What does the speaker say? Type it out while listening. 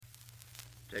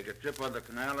Take a trip on the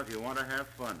canal if you want to have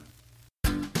fun.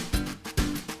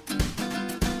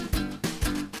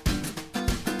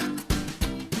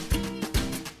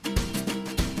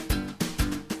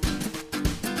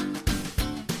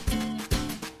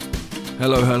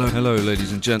 Hello,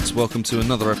 ladies and gents. Welcome to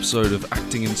another episode of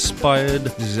Acting Inspired.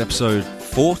 This is episode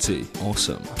 40.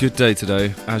 Awesome. Good day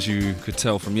today. As you could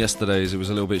tell from yesterday's, it was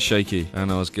a little bit shaky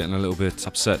and I was getting a little bit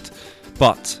upset.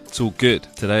 But it's all good.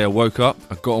 Today I woke up,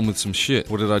 I got on with some shit.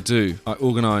 What did I do? I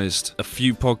organised a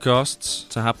few podcasts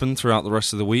to happen throughout the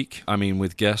rest of the week. I mean,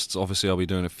 with guests, obviously I'll be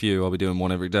doing a few. I'll be doing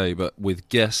one every day, but with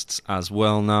guests as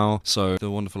well now. So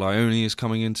the wonderful Ione is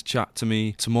coming in to chat to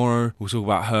me tomorrow. We'll talk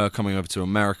about her coming over to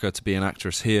America to be an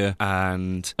actress here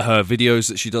and her videos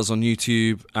that she does on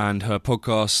YouTube and her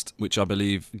podcast, which I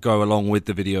believe go along with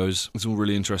the videos. It's all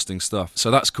really interesting stuff. So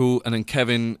that's cool. And then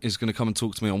Kevin is going to come and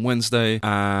talk to me on Wednesday,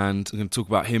 and I'm going to talk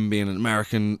about him being an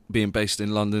American, being based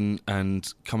in London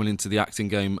and coming into the acting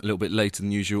game a little bit later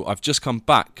than usual. I've just come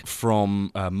back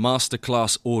from a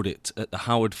Masterclass Audit at the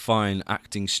Howard Fine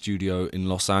Acting Studio in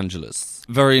Los Angeles.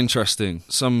 Very interesting.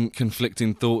 Some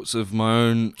conflicting thoughts of my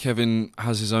own. Kevin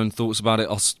has his own thoughts about it.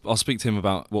 I'll speak to him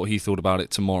about what he thought about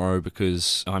it tomorrow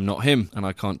because I'm not him and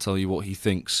I can't tell you what he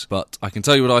thinks, but I can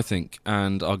tell you what I think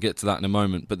and I'll get to that in a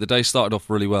moment. But the day started off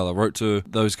really well. I wrote to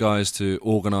those guys to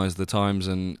organise the times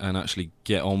and actually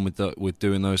get on with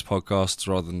doing those podcasts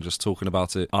rather than just talking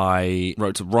about it. I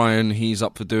wrote to Ryan, he's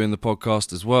up for doing the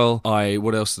podcast as well.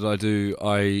 What else did I do?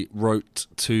 I wrote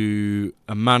to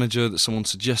a manager that someone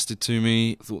suggested to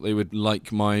me. I thought they would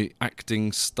like my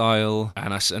acting style,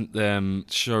 and I sent them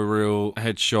showreel,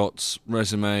 headshots,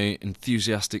 resume,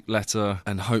 enthusiastic letter,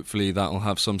 and hopefully that'll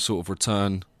have some sort of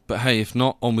return. But hey, if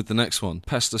not, on with the next one.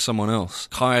 Pester someone else.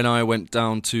 Kai and I went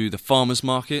down to the farmer's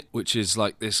market, which is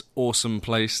like this awesome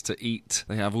place to eat.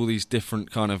 They have all these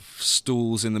different kind of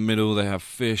stalls in the middle. They have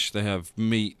fish, they have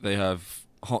meat, they have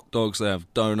hot dogs, they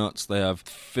have donuts, they have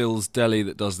Phil's Deli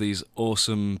that does these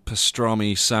awesome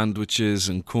pastrami sandwiches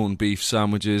and corned beef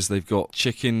sandwiches. They've got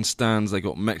chicken stands, they've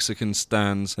got Mexican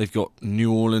stands, they've got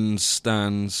New Orleans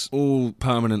stands, all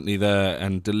permanently there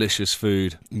and delicious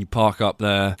food. You park up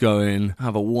there, go in,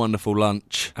 have a wonderful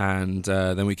lunch, and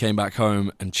then we came back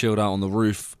home and chilled out on the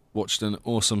roof, watched an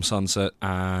awesome sunset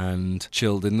and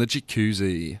chilled in the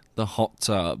jacuzzi, the hot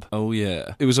tub. Oh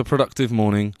yeah. It was a productive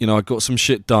morning. You know, I got some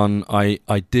shit done. I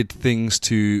did things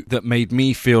that made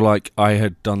me feel like I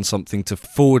had done something to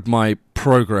forward my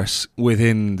progress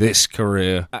within this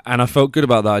career. And I felt good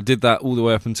about that. I did that all the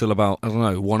way up until about,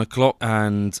 1 o'clock,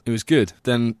 and it was good.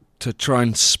 Then to try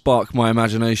and spark my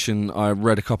imagination, I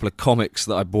read a couple of comics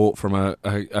that I bought from a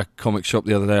comic shop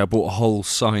the other day. I bought a whole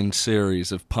signed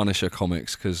series of Punisher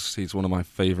comics because he's one of my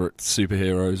favourite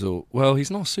superheroes. Well,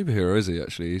 he's not a superhero, is he,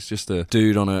 actually? He's just a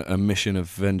dude on a mission of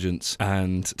vengeance.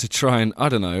 And to try and,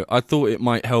 I thought it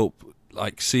might help,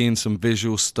 like seeing some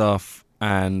visual stuff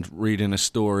and reading a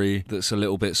story that's a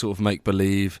little bit sort of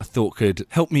make-believe, I thought could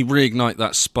help me reignite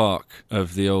that spark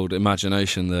of the old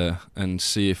imagination there and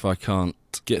see if I can't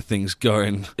get things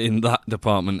going in that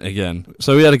department again.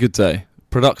 So we had a good day.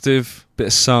 Productive, bit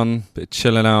of sun, bit of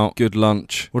chilling out, good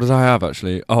lunch. What did I have,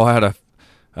 actually? Oh, I had a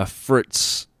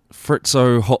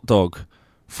Fritzo hot dog.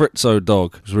 Fritzo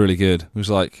dog. It was really good. It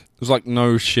was like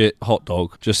no shit hot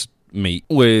dog, just meat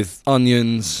with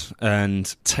onions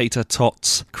and tater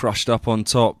tots crushed up on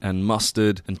top and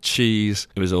mustard and cheese.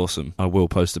 It was awesome. I will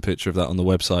post a picture of that on the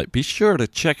website. Be sure to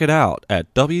check it out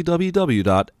at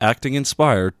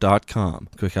www.actinginspired.com.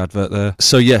 Quick advert there.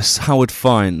 So yes, Howard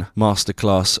Fine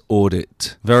Masterclass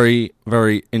Audit. Very,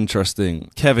 very interesting.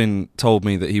 Kevin told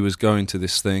me that he was going to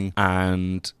this thing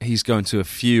and he's going to a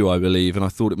few, I believe, and I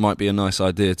thought it might be a nice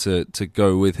idea to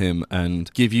go with him and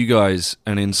give you guys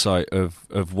an insight of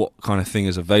what kind of thing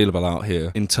is available out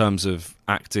here in terms of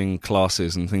acting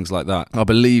classes and things like that. I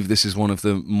believe this is one of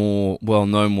the more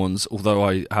well-known ones, although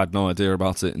I had no idea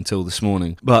about it until this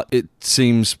morning. But it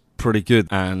seems pretty good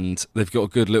and they've got a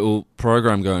good little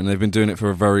program going. They've been doing it for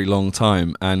a very long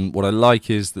time, and what I like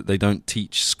is that they don't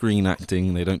teach screen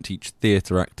acting, they don't teach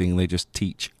theatre acting, they just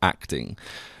teach acting,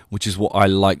 which is what I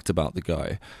liked about the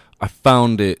guy. I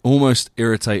found it almost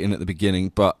irritating at the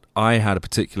beginning, but I had a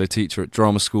particular teacher at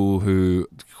drama school who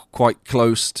quite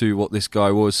close to what this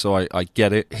guy was, so I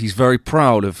get it. He's very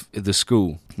proud of the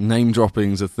school. Name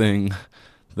dropping's a thing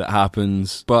that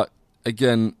happens, but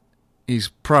again, he's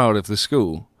proud of the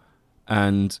school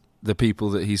and the people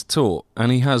that he's taught,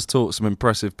 and he has taught some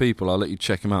impressive people. I'll let you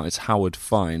check him out. It's Howard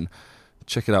Fine.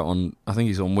 Check it out I think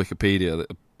he's on Wikipedia.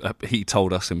 he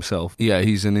told us himself. Yeah,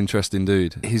 he's an interesting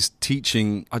dude. His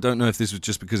teaching, I don't know if this was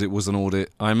just because it was an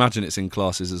audit. I imagine it's in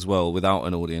classes as well without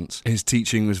an audience. His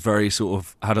teaching was very sort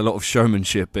of, had a lot of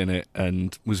showmanship in it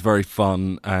and was very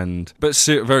fun but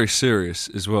very serious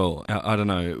as well. I don't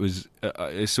know,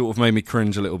 it sort of made me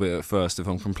cringe a little bit at first, if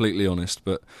I'm completely honest,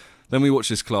 but then we watched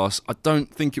this class. I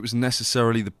don't think it was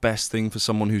necessarily the best thing for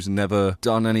someone who's never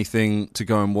done anything to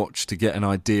go and watch to get an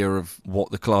idea of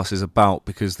what the class is about,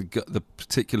 because the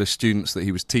particular students that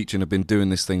he was teaching have been doing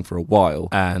this thing for a while,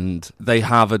 and they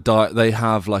have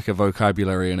like a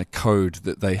vocabulary and a code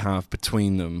that they have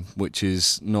between them, which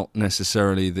is not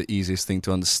necessarily the easiest thing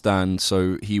to understand.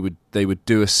 So they would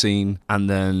do a scene, and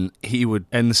then he would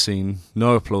end the scene,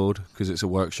 no applaud, because it's a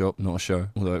workshop, not a show,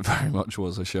 although it very much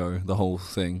was a show, the whole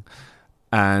thing.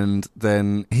 And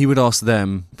then he would ask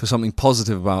them for something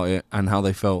positive about it and how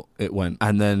they felt it went.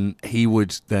 And then he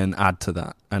would then add to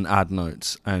that and add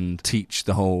notes and teach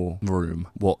the whole room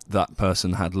what that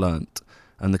person had learnt.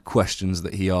 And the questions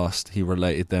that he asked, he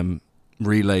relayed them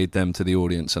to the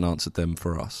audience and answered them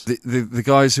for us. The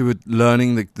guys who were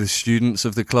learning, the students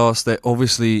of the class, they're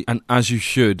obviously, and as you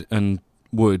should and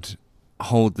would,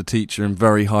 hold the teacher in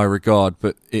very high regard,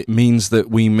 but it means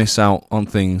that we miss out on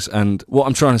things. And what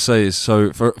I'm trying to say is,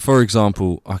 so for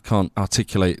example, I can't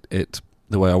articulate it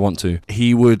the way I want to.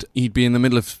 He'd be in the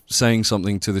middle of saying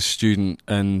something to the student,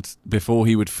 and before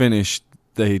he would finish,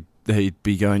 they'd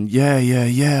be going, yeah,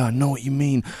 I know what you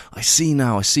mean. I see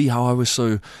now. I see how I was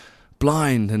so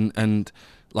blind, and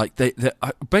like they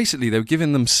basically they were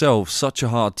giving themselves such a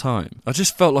hard time. I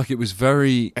just felt like it was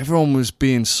everyone was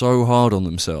being so hard on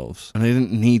themselves, and they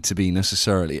didn't need to be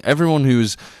necessarily. Everyone who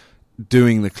was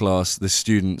doing the class, the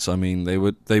students, I mean, they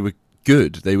were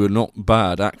good. They were not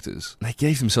bad actors. They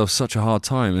gave themselves such a hard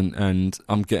time, and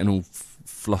I'm getting all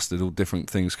flustered, all different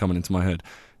things coming into my head.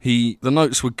 The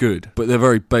notes were good, but they're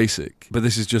very basic. But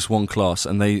this is just one class,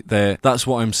 and that's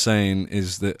what I'm saying,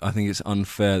 is that I think it's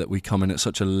unfair that we come in at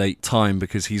such a late time,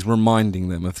 because he's reminding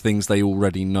them of things they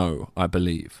already know, I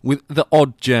believe. With the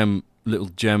odd little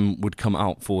gem would come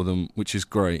out for them, which is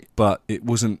great, but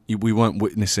we weren't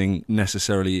witnessing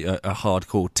necessarily a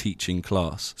hardcore teaching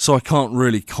class. So I can't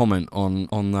really comment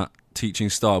on that teaching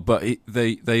style, but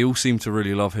they all seem to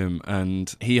really love him,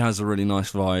 and he has a really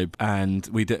nice vibe. And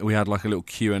we had like a little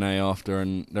Q&A after,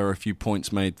 and there were a few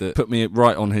points made that put me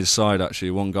right on his side.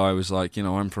 Actually, one guy was like,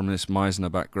 I'm from this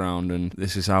Meisner background, and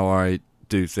this is how I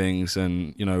do things,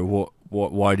 and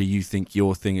why do you think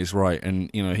your thing is right?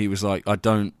 And he was like, I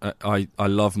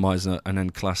love Meisner, and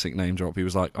then classic name drop. He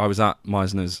was like, I was at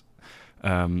Meisner's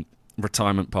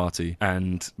retirement party,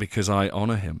 and because I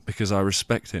honour him, because I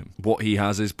respect him, what he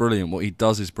has is brilliant, what he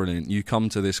does is brilliant. You come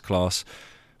to this class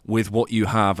with what you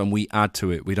have, and we add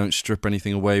to it. We don't strip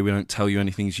anything away. We don't tell you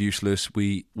anything's useless.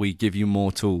 We give you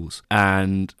more tools.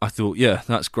 And I thought, yeah,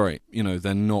 that's great.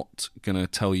 They're not going to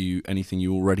tell you anything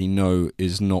you already know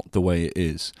is not the way it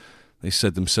is. They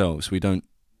said themselves,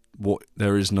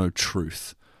 there is no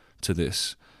truth to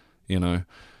this.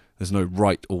 There's no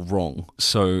right or wrong.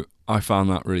 So I found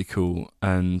that really cool,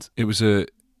 and it was a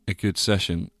good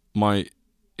session.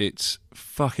 It's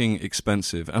fucking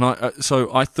expensive, and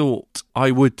so I thought I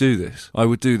would do this. I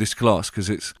would do this class because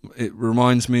it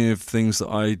reminds me of things that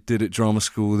I did at drama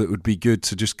school that would be good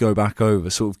to just go back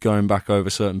over, sort of going back over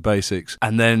certain basics.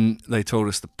 And then they told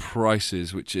us the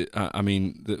prices, which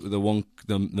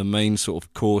the main sort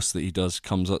of course that he does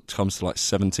comes to like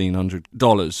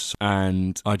 $1,700,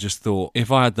 and I just thought,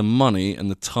 if I had the money and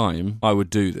the time, I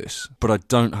would do this. But I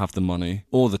don't have the money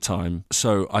or the time,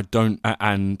 so I don't.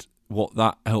 And what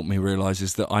that helped me realise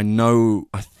is that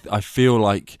I feel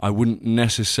like I wouldn't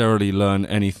necessarily learn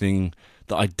anything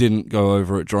that I didn't go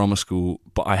over at drama school,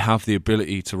 but I have the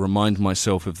ability to remind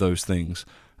myself of those things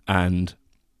and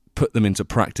put them into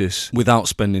practice without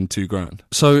spending $2,000.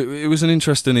 So it was an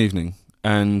interesting evening,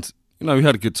 and we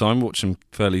had a good time, watched some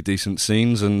fairly decent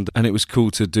scenes, and it was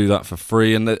cool to do that for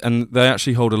free. And they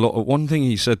actually hold a lot of. One thing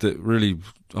he said that really,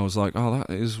 I was like, oh, that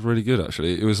is really good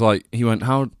actually. It was like, he went,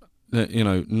 how.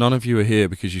 None of you are here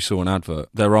because you saw an advert.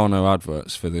 There are no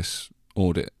adverts for this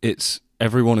audit. It's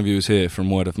every one of you is here from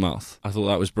word of mouth. I thought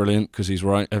that was brilliant, because he's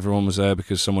right. Everyone was there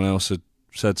because someone else had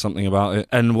said something about it.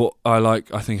 And what I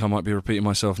like, I think I might be repeating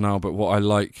myself now, but what I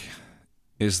like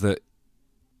is that,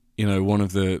 one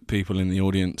of the people in the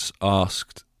audience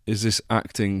asked, is this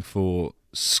acting for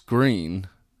screen?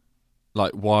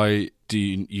 Like, why do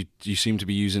you seem to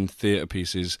be using theatre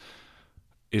pieces?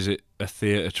 Is it a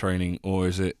theatre training, or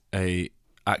is it a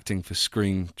acting for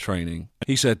screen training?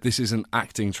 He said, this is an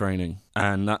acting training,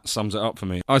 and that sums it up for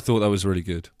me. I thought that was a really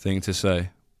good thing to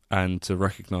say. and to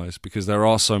recognise, because there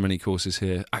are so many courses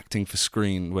here, acting for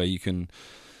screen, where you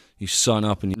sign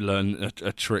up and you learn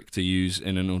a trick to use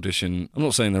in an audition. I'm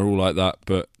not saying they're all like that,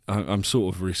 but I'm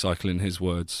sort of recycling his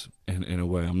words in a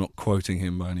way. I'm not quoting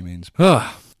him by any means.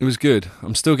 It was good.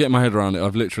 I'm still getting my head around it.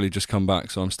 I've literally just come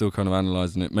back, so I'm still kind of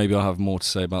analysing it. Maybe I'll have more to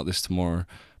say about this tomorrow.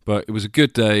 But it was a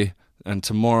good day, and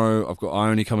tomorrow I've got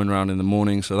Ione coming around in the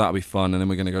morning, so that'll be fun. And then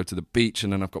we're going to go to the beach,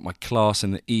 and then I've got my class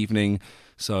in the evening.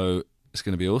 So it's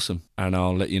going to be awesome. And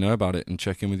I'll let you know about it and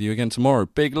check in with you again tomorrow.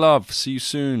 Big love. See you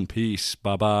soon. Peace.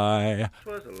 Bye-bye.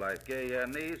 'Twas a life gay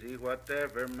and easy,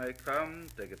 whatever may come.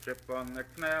 Take a trip on the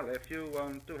canal if you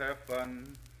want to have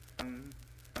fun. Fun,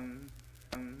 fun,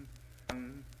 fun,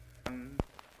 fun.